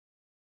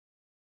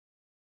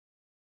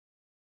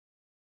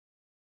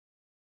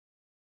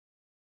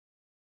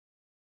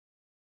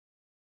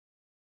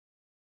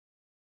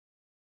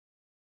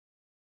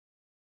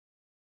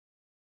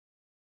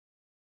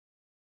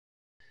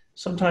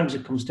Sometimes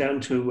it comes down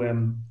to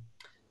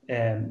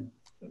um,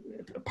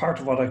 part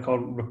of what I call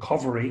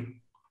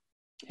recovery.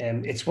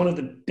 It's one of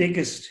the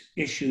biggest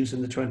issues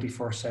in the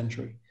 21st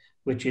century,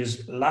 which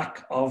is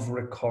lack of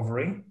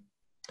recovery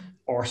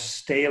or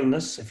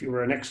staleness. If you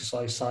were an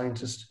exercise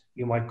scientist,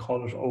 you might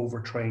call it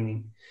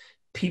overtraining.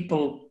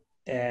 People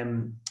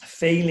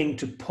failing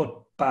to put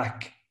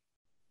back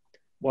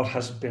what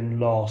has been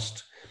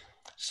lost.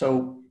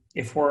 So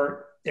if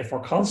we're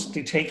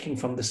constantly taking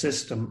from the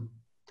system,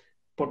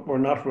 but we're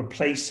not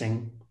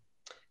replacing,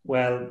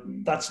 well,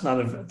 that's not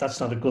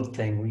a good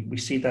thing. We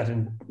see that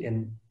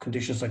in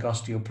conditions like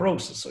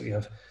osteoporosis. So you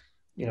have,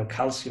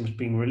 calcium is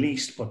being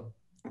released, but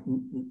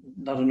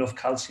not enough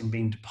calcium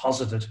being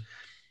deposited.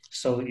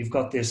 So you've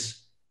got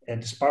this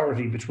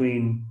disparity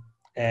between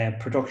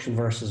production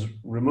versus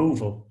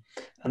removal.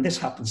 And this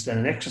happens then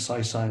in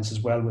exercise science as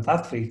well with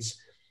athletes.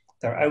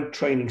 They're out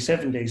training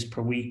 7 days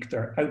per week.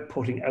 They're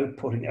outputting.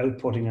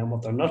 And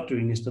what they're not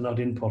doing is they're not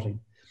inputting.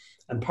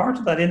 And part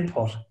of that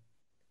input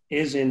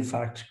is in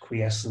fact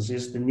quiescence,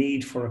 is the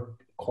need for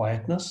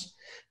quietness.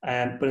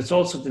 But it's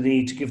also the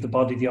need to give the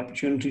body the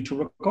opportunity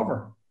to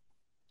recover.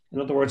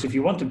 In other words, if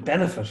you want to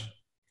benefit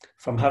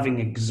from having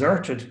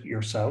exerted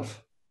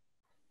yourself,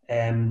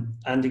 and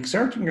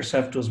exerting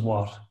yourself does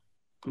what?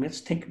 Let's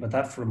think about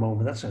that for a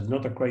moment. That's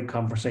another great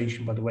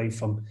conversation, by the way,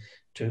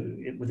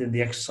 within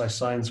the exercise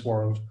science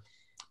world,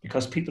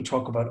 because people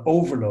talk about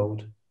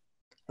overload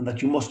and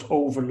that you must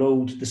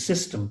overload the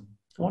system.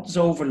 What does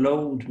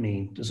overload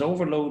mean? Does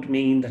overload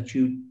mean that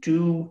you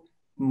do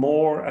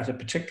more at a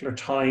particular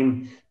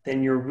time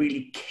than you're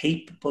really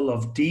capable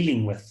of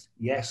dealing with?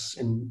 Yes,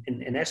 in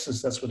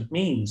essence, that's what it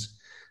means.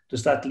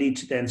 Does that lead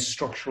to then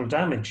structural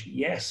damage?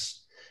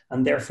 Yes.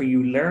 And therefore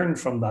you learn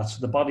from that.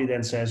 So the body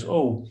then says,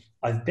 oh,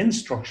 I've been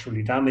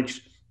structurally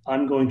damaged.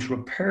 I'm going to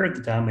repair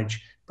the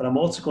damage, but I'm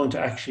also going to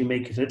actually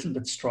make it a little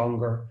bit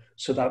stronger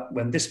so that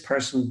when this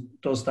person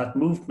does that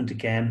movement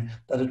again,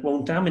 that it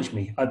won't damage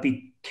me. I'll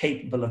be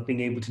capable of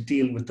being able to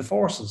deal with the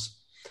forces.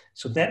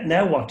 So that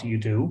now what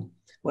do?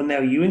 Well, now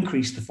you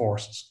increase the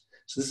forces.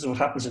 So this is what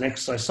happens in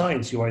exercise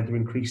science. You either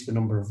increase the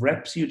number of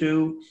reps you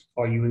do,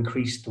 or you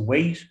increase the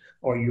weight,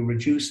 or you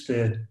reduce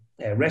the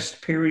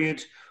rest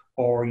period,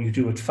 or you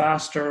do it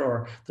faster,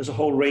 or there's a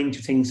whole range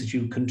of things that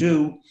you can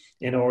do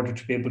in order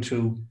to be able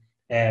to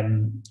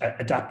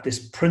adapt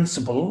this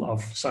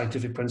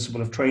scientific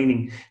principle of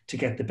training to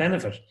get the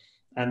benefit.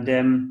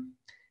 And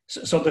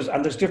so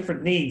there's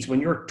different needs.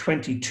 When you're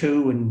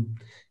 22 and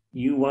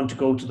you want to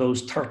go to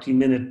those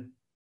 30-minute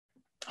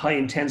high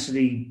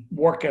intensity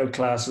workout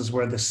classes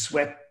where the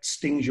sweat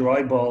stings your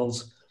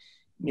eyeballs,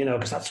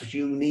 because that's what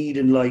you need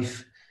in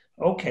life.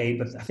 Okay,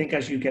 but I think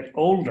as you get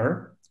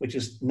older, which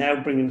is now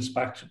bringing us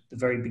back to the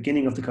very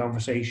beginning of the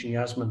conversation,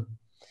 Yasmin,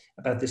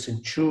 about this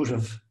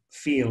intuitive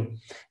feel.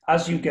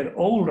 As you get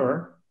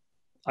older,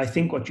 I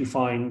think what you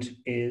find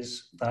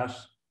is that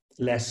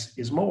less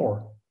is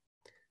more.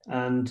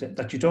 And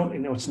that you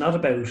don't, it's not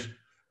about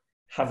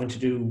having to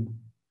do,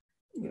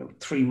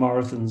 3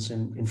 marathons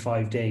in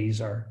 5 days,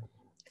 or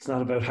it's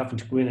not about having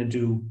to go in and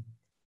do,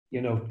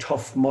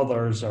 Tough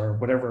Mothers or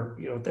whatever,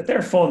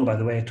 they're fun, by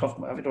the way. I don't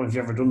know if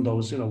you've ever done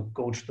those,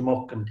 going through the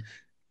muck and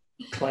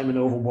climbing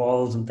over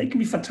walls, and they can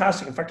be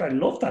fantastic. In fact, I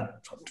love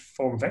that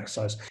form of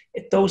exercise.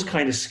 Those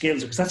kind of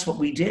skills, because that's what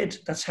we did.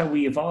 That's how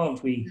we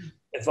evolved. We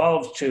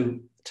evolved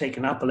to take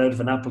an apple out of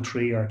an apple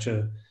tree, or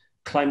to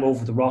climb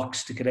over the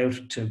rocks to get out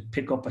to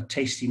pick up a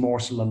tasty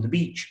morsel on the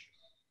beach.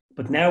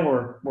 But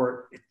now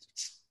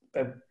it's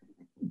about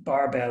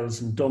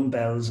barbells and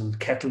dumbbells and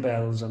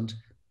kettlebells, and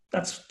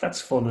that's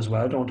fun as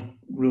well. Don't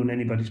ruin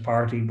anybody's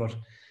party, but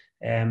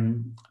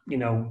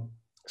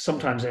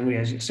sometimes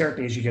anyway,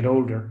 certainly as you get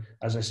older,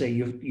 as I say,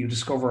 you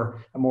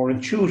discover a more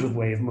intuitive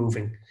way of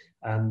moving,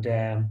 and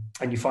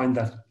you find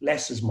that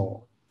less is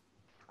more.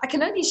 I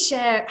can only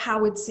share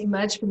how it's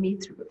emerged for me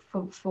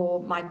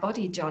for my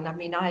body, John. I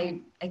mean,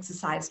 I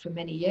exercised for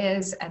many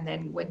years and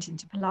then went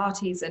into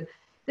Pilates, and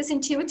this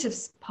intuitive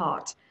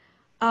part,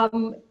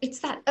 it's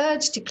that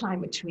urge to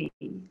climb a tree.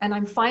 And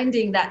I'm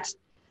finding that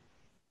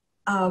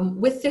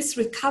with this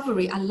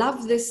recovery, I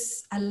love,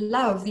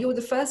 you're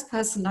the first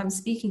person I'm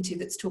speaking to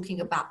that's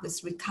talking about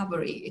this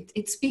recovery.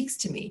 It speaks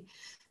to me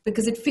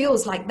because it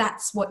feels like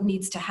that's what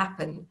needs to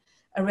happen.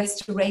 A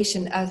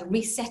restoration, a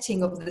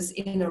resetting of this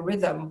inner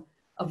rhythm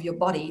of your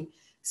body,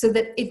 so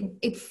that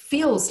it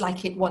feels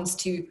like it wants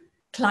to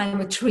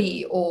climb a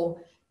tree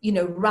or,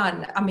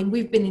 run. I mean,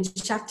 we've been in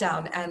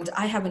shutdown and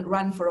I haven't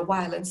run for a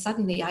while, and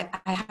suddenly I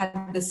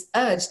had this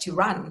urge to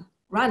run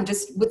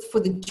just for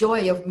the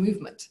joy of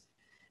movement.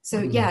 So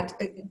yeah,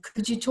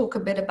 could you talk a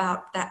bit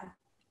about that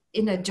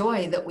inner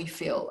joy that we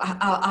feel,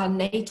 our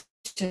nature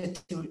to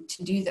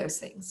do those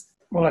things?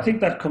 Well, I think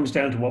that comes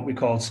down to what we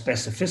call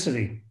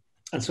specificity.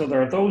 And so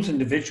there are those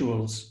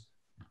individuals,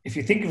 if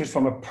you think of it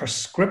from a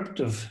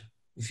prescriptive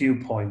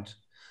viewpoint,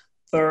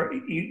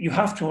 you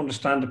have to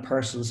understand a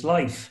person's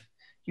life.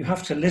 You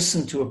have to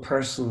listen to a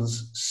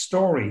person's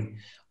story.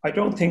 I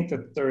don't think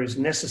that there is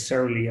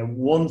necessarily a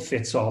one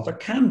fits all. There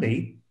can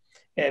be,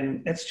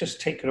 let's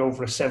just take it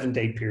over a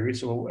 7-day period,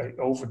 so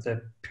over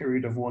the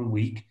period of 1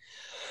 week.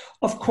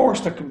 Of course,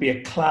 there can be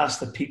a class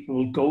that people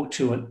will go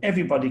to and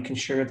everybody can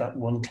share that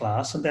one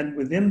class. And then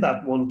within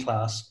that one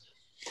class,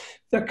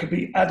 there could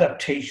be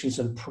adaptations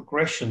and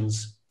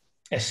progressions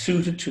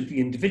suited to the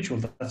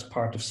individual. That's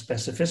part of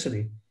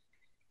specificity.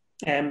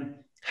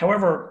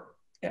 However,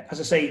 as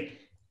I say,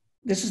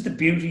 this is the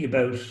beauty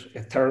about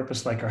a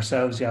therapist like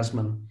ourselves,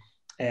 Yasmin,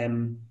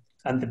 and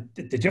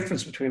the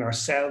difference between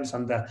ourselves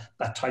and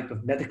that type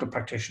of medical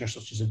practitioner,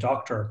 such as a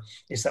doctor,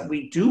 is that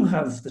we do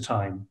have the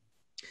time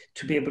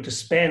to be able to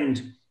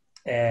spend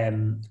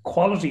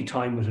quality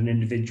time with an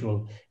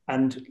individual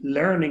and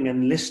learning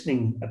and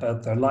listening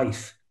about their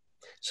life,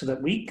 so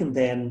that we can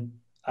then,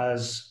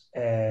 as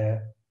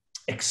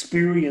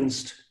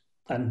experienced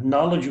and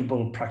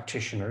knowledgeable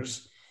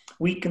practitioners,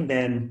 we can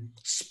then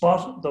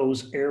spot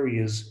those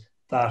areas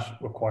that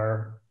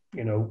require,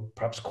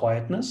 perhaps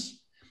quietness,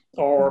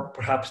 or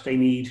perhaps they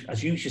need,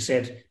 as you just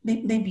said,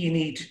 maybe you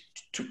need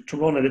to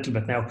run a little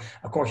bit. Now,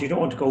 of course, you don't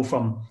want to go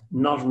from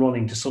not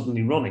running to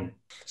suddenly running.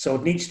 So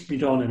it needs to be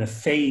done in a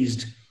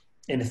phased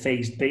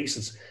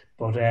basis.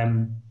 But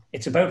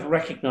it's about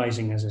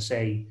recognizing, as I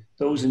say,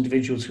 those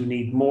individuals who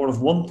need more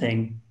of one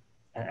thing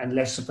and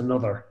less of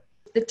another.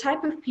 The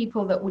type of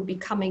people that would be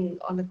coming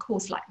on a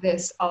course like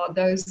this are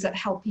those that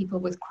help people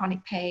with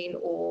chronic pain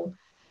or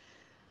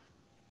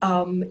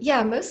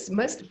most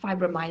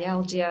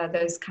fibromyalgia,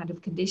 those kind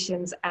of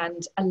conditions,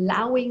 and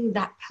allowing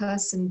that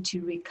person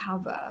to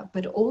recover,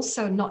 but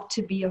also not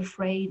to be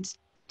afraid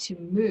to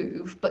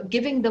move, but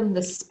giving them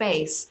the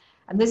space.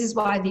 And this is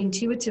why the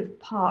intuitive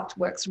part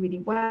works really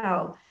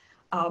well.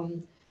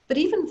 But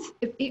even,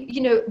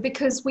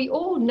 because we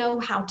all know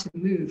how to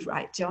move,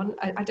 right, John?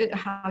 I don't know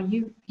how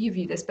you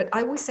view this, but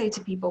I always say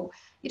to people,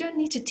 you don't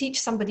need to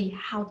teach somebody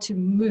how to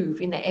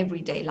move in their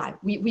everyday life.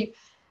 We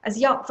as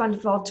Jaap van der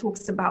Velde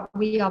talks about,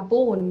 we are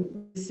born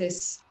with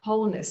this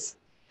wholeness.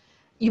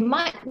 You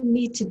might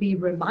need to be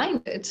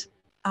reminded,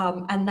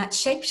 and that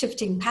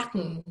shape-shifting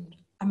pattern.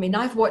 I mean,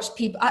 I've watched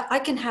people, I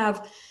can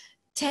have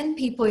 10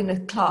 people in a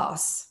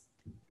class,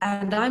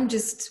 and I'm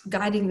just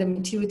guiding them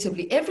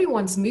intuitively.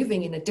 Everyone's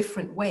moving in a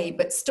different way,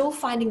 but still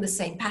finding the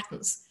same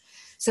patterns.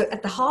 So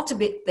at the heart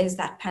of it, there's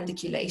that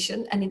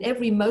pandiculation. And in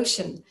every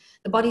motion,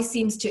 the body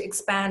seems to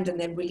expand and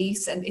then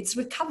release, and it's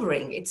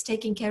recovering. It's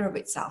taking care of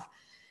itself.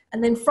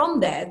 And then from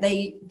there,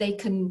 they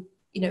can,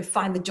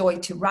 find the joy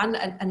to run.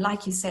 And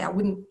like you say, I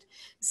wouldn't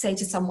say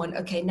to someone,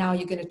 okay, now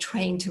you're going to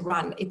train to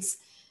run. It's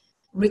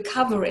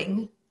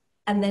recovering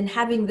and then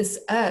having this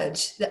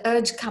urge. The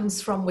urge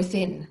comes from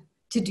within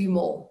to do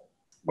more.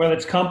 Well,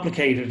 it's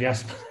complicated,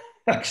 yes,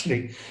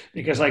 actually,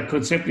 because I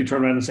could simply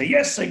turn around and say,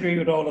 yes, I agree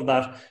with all of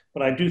that.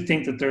 But I do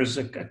think that there's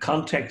a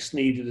context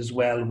needed as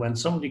well. When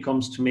somebody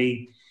comes to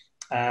me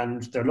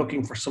and they're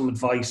looking for some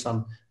advice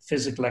on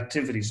physical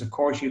activities, of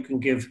course, you can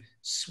give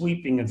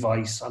sweeping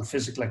advice on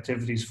physical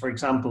activities. For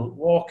example,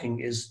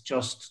 walking is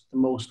just the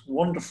most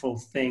wonderful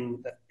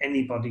thing that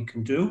anybody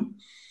can do.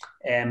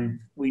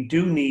 We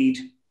do need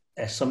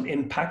some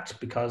impact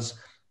because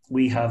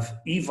we have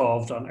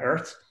evolved on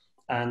Earth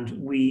and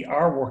we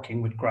are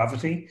working with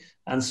gravity.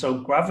 And so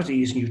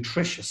gravity is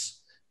nutritious.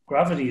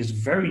 Gravity is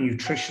very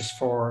nutritious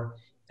for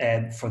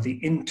the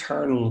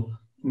internal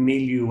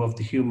milieu of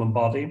the human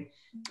body.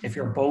 If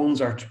your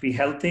bones are to be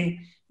healthy,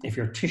 if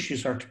your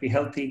tissues are to be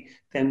healthy,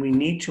 then we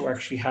need to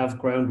actually have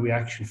ground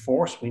reaction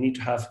force. We need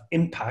to have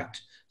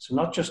impact. So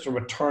not just a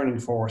returning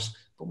force,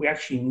 but we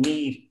actually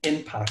need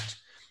impact,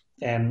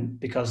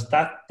 because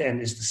that then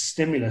is the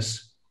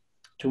stimulus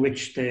to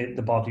which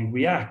the body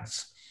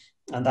reacts.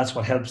 And that's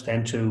what helps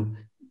then to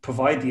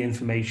provide the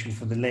information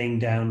for the laying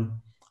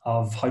down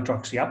of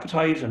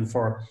hydroxyapatite and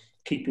for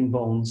keeping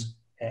bones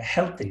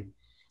healthy.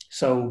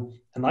 So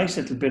a nice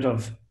little bit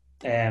of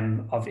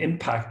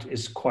impact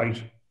is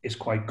quite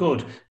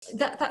good.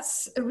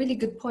 That's a really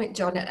good point,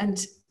 John.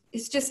 And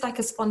it's just like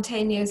a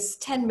spontaneous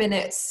 10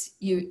 minutes.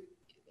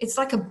 It's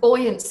like a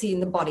buoyancy in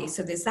the body.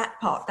 So there's that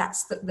part.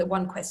 That's the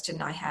one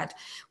question I had.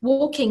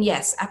 Walking,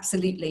 yes,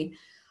 absolutely.